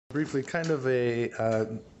Briefly, kind of a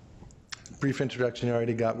brief introduction you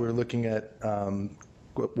already got. We were looking at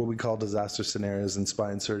what we call disaster scenarios in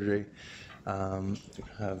spine surgery.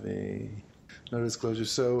 Have a no disclosure.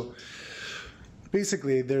 So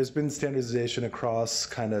basically, there's been standardization across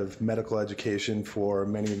kind of medical education for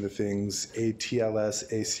many of the things.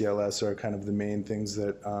 ATLS, ACLS are kind of the main things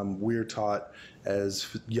that we're taught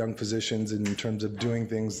as young physicians in terms of doing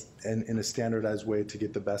things in a standardized way to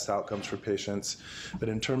get the best outcomes for patients. But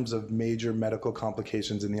in terms of major medical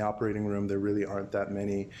complications in the operating room, there really aren't that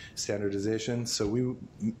many standardizations. So we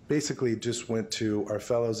basically just went to our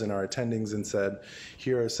fellows and our attendings and said,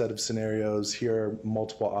 here are a set of scenarios, here are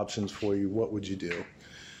multiple options for you, what would you do?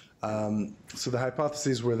 So the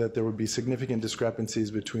hypotheses were that there would be significant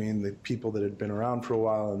discrepancies between the people that had been around for a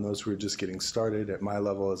while and those who were just getting started at my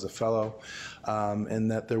level as a fellow,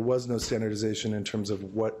 and that there was no standardization in terms of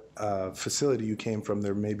what facility you came from.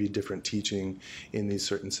 There may be different teaching in these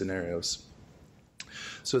certain scenarios.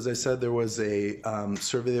 So as I said, there was a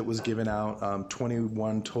survey that was given out,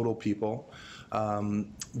 21 total people.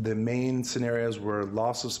 The main scenarios were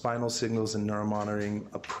loss of spinal signals and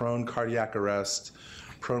neuromonitoring, a prone cardiac arrest,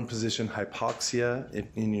 prone position hypoxia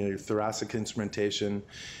in your thoracic instrumentation,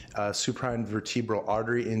 supine vertebral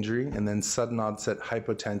artery injury, and then sudden onset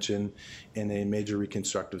hypotension in a major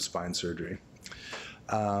reconstructive spine surgery.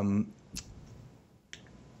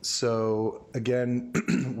 So again,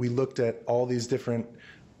 we looked at all these different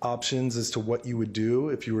options as to what you would do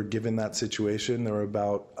if you were given that situation. There were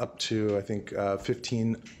about up to, I think,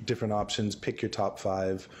 15 different options. Pick your top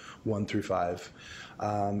 5, 1 through 5.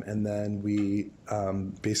 And then we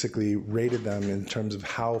basically rated them in terms of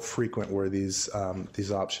how frequent were these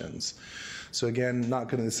options. So again,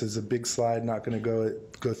 this is a big slide, not going to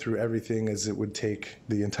go through everything as it would take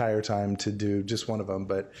the entire time to do just one of them,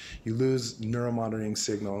 but you lose neuromonitoring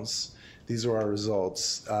signals. These are our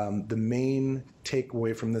results. The main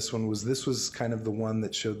takeaway from this one was kind of the one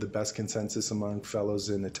that showed the best consensus among fellows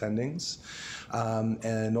and attendings.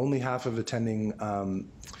 And only half of the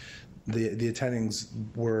attendings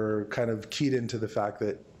were kind of keyed into the fact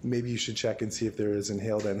that maybe you should check and see if there is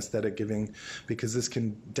inhaled anesthetic giving, because this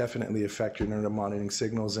can definitely affect your neuromonitoring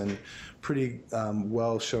signals, and pretty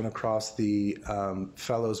well shown across the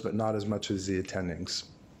fellows, but not as much as the attendings.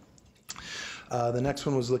 The next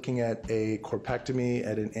one was looking at a corpectomy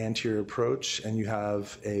at an anterior approach, and you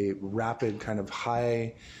have a rapid kind of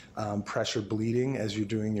high pressure bleeding as you're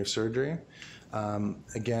doing your surgery.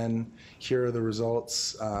 Again, here are the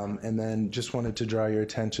results, and then just wanted to draw your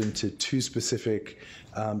attention to 2 specific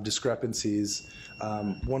discrepancies.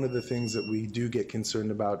 One of the things that we do get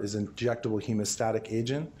concerned about is injectable hemostatic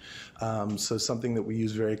agent. So something that we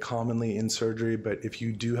use very commonly in surgery, but if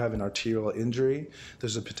you do have an arterial injury,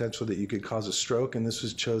 there's a potential that you could cause a stroke, and this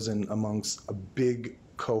was chosen amongst a big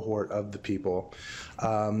cohort of the people.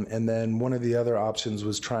 And then one of the other options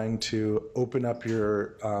was trying to open up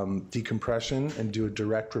your decompression and do a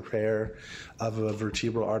direct repair of a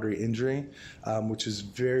vertebral artery injury, which is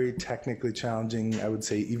very technically challenging, I would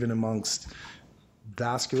say, even amongst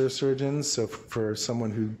vascular surgeons. So for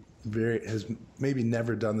someone who has maybe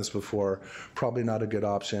never done this before, probably not a good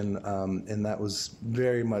option, and that was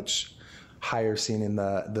very much higher seen in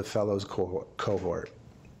the fellows cohort.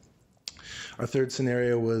 Our third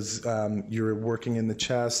scenario was you're working in the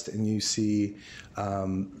chest and you see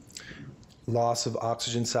loss of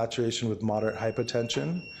oxygen saturation with moderate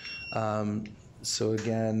hypotension. So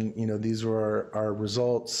again, these were our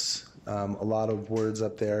results. A lot of words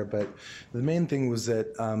up there, but the main thing was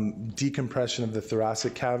that decompression of the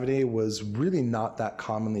thoracic cavity was really not that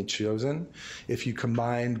commonly chosen. If you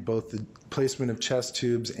combined both the placement of chest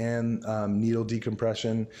tubes and needle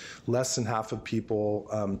decompression, less than half of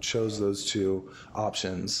people chose those 2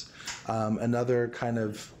 options. Another kind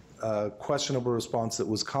of questionable response that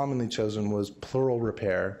was commonly chosen was pleural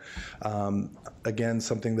repair. Again,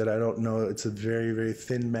 something that I don't know, it's a very, very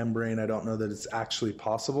thin membrane. I don't know that it's actually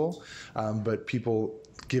possible, but people,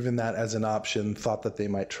 given that as an option, thought that they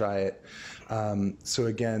might try it. So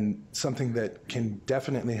again, something that can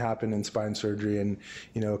definitely happen in spine surgery, and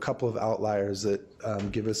a couple of outliers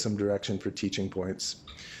that give us some direction for teaching points.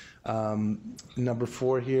 Number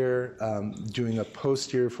 4 here, doing a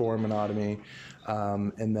posterior foraminotomy,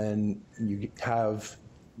 and then you have,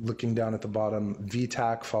 looking down at the bottom,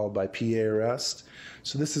 VTAC followed by PA arrest.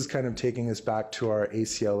 So this is kind of taking us back to our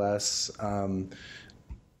ACLS,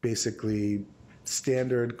 basically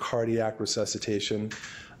standard cardiac resuscitation,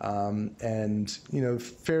 and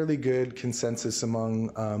fairly good consensus among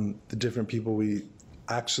the different people we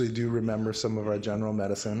actually do remember some of our general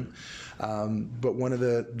medicine. But one of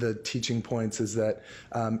the teaching points is that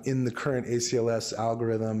in the current ACLS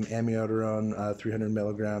algorithm, amiodarone 300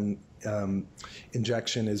 milligram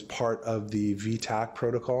injection is part of the VTAC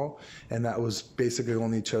protocol, and that was basically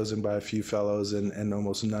only chosen by a few fellows, and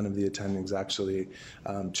almost none of the attendings actually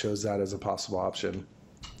chose that as a possible option.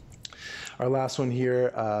 Our last one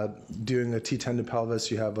here, doing a T10 to pelvis,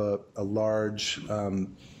 you have a large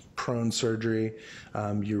prone surgery.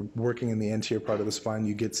 You're working in the anterior part of the spine.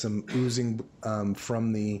 You get some oozing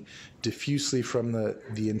diffusely from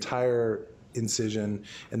the entire incision,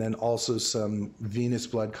 and then also some venous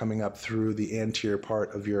blood coming up through the anterior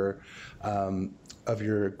part of your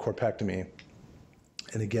corpectomy.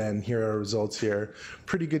 And again, here are our results here.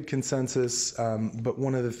 Pretty good consensus, but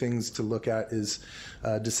one of the things to look at is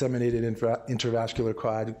disseminated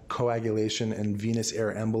intravascular coagulation and venous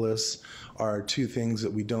air embolus are two things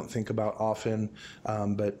that we don't think about often,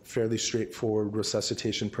 but fairly straightforward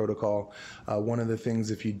resuscitation protocol. One of the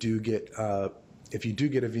things, if you do get a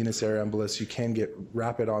venous air embolus, you can get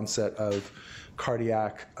rapid onset of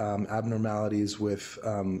cardiac abnormalities with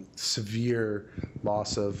severe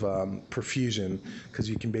loss of perfusion, because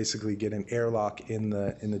you can basically get an airlock in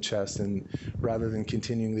the chest, and rather than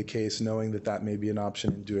continuing the case, knowing that may be an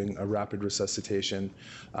option, and doing a rapid resuscitation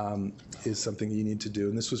is something you need to do.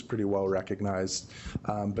 And this was pretty well recognized.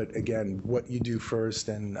 But again, what you do first,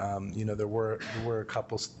 and there were a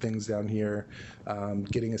couple things down here.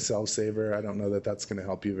 Getting a cell saver, I don't know that's going to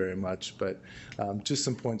help you very much, but just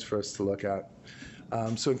some points for us to look at.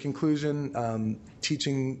 So in conclusion,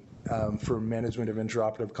 teaching for management of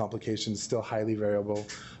intraoperative complications is still highly variable.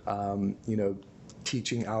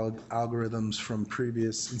 Teaching algorithms from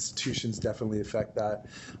previous institutions definitely affect that,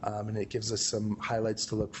 and it gives us some highlights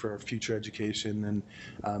to look for future education. And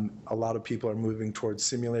a lot of people are moving towards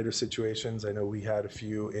simulator situations. I know we had a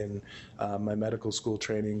few in my medical school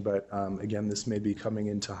training, but again, this may be coming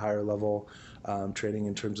into higher level training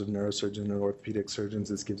in terms of neurosurgeon and orthopedic surgeons.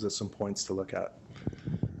 This gives us some points to look at.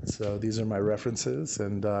 So these are my references,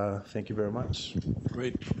 and thank you very much.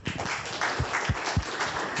 Great.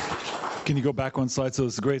 Can you go back one slide? So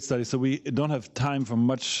it's a great study. So we don't have time for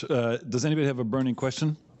much. Does anybody have a burning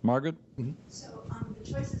question? Margaret? Mm-hmm. So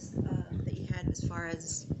the choices that you had as far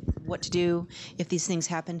as what to do if these things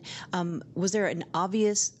happen, was there an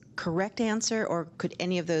obvious correct answer, or could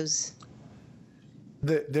any of those?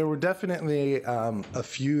 There were definitely a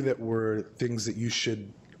few that were things that you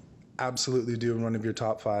should absolutely do in one of your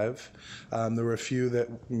top 5. There were a few that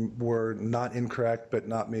were not incorrect, but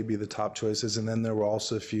not maybe the top choices. And then there were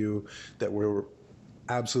also a few that were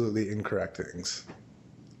absolutely incorrect things.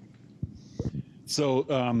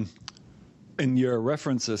 So in your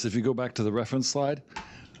references, if you go back to the reference slide,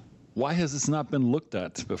 why has this not been looked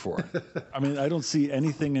at before? I mean, I don't see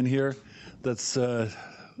anything in here that's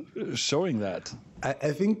showing that.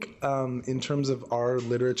 I think in terms of our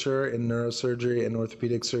literature in neurosurgery and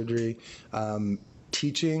orthopedic surgery,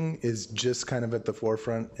 teaching is just kind of at the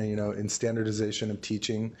forefront, in standardization of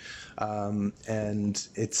teaching, and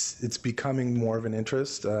it's becoming more of an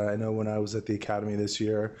interest. I know when I was at the academy this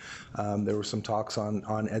year, there were some talks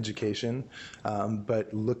on education,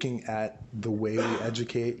 but looking at the way we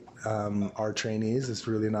educate our trainees is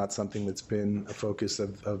really not something that's been a focus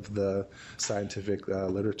of the scientific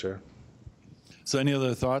literature. So any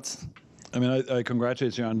other thoughts? I mean, I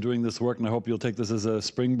congratulate you on doing this work, and I hope you'll take this as a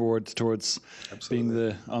springboard towards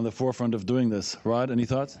being on the forefront of doing this. Rod, any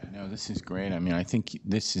thoughts? No, this is great. I mean, I think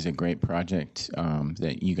this is a great project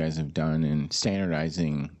that you guys have done in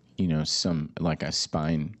standardizing, some like a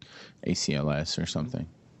spine ACLS or something.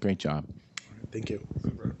 Great job. Thank you.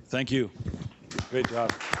 Thank you. Great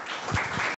job.